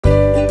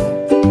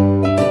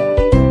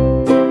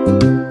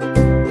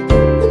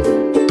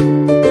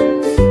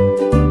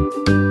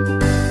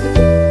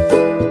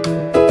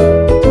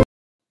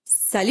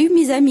Salut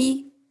mes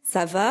amis,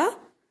 ça va?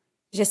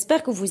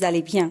 J'espère que vous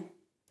allez bien.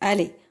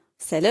 Allez,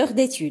 c'est l'heure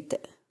d'étude.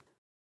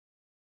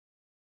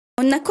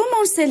 On a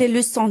commencé les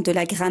leçons de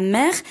la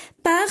grammaire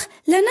par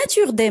la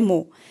nature des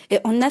mots et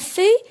on a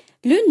fait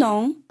le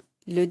nom,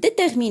 le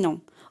déterminant.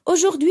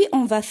 Aujourd'hui,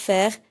 on va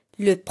faire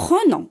le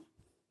pronom.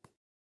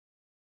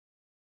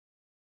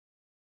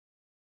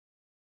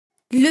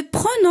 Le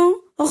pronom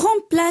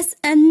remplace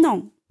un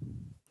nom.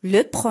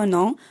 Le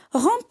pronom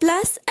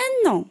remplace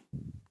un nom.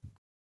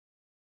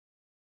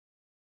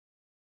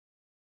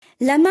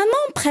 La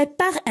maman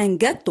prépare un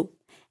gâteau.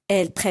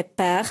 Elle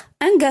prépare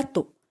un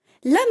gâteau.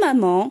 La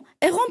maman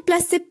est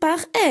remplacée par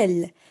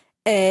elle.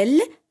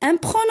 Elle, un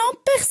pronom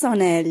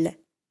personnel.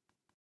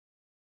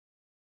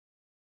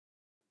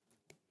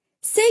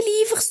 Ces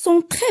livres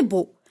sont très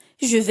beaux.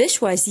 Je vais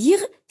choisir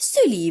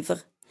ce livre.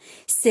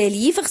 Ces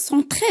livres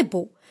sont très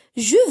beaux.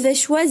 Je vais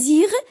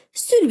choisir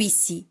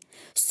celui-ci.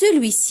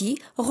 Celui-ci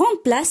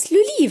remplace le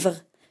livre.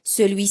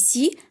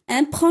 Celui-ci,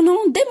 un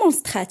pronom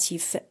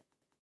démonstratif.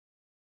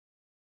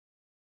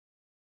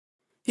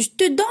 Je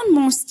te donne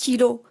mon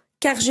stylo,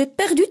 car j'ai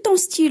perdu ton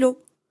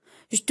stylo.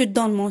 Je te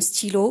donne mon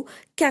stylo,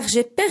 car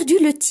j'ai perdu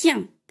le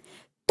tien.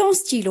 Ton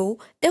stylo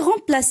est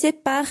remplacé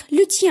par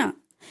le tien.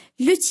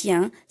 Le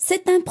tien,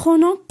 c'est un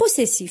pronom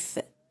possessif.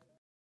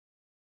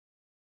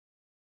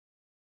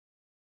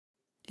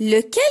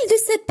 Lequel de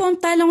ces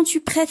pantalons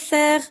tu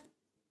préfères?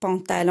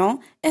 Pantalon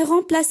est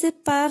remplacé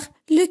par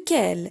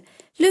lequel?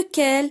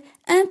 Lequel,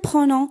 un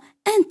pronom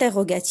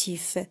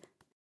interrogatif.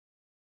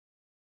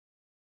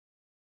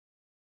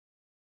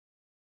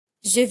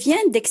 Je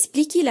viens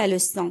d'expliquer la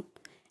leçon.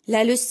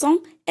 La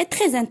leçon est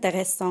très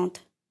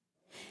intéressante.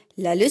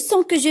 La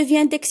leçon que je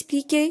viens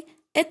d'expliquer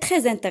est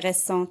très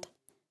intéressante.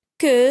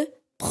 Que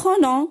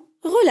pronom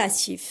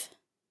relatif.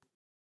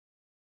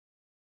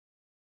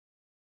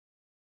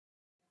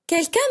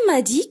 Quelqu'un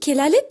m'a dit qu'il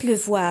allait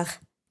pleuvoir.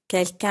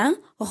 Quelqu'un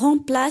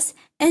remplace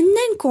un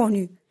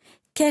inconnu.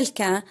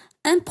 Quelqu'un,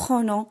 un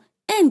pronom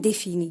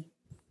indéfini.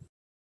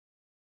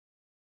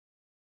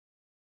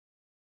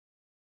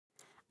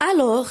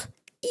 Alors,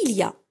 il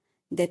y a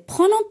des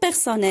pronoms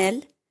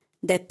personnels,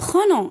 des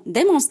pronoms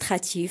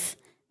démonstratifs,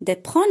 des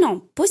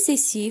pronoms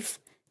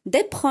possessifs,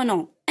 des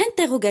pronoms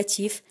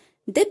interrogatifs,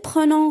 des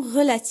pronoms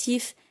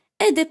relatifs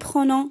et des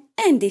pronoms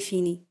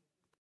indéfinis.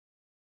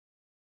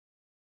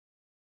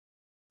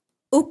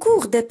 Au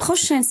cours des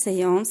prochaines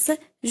séances,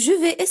 je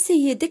vais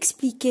essayer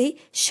d'expliquer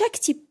chaque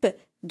type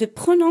de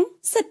pronom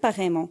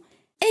séparément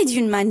et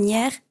d'une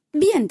manière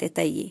bien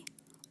détaillée.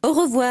 Au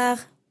revoir.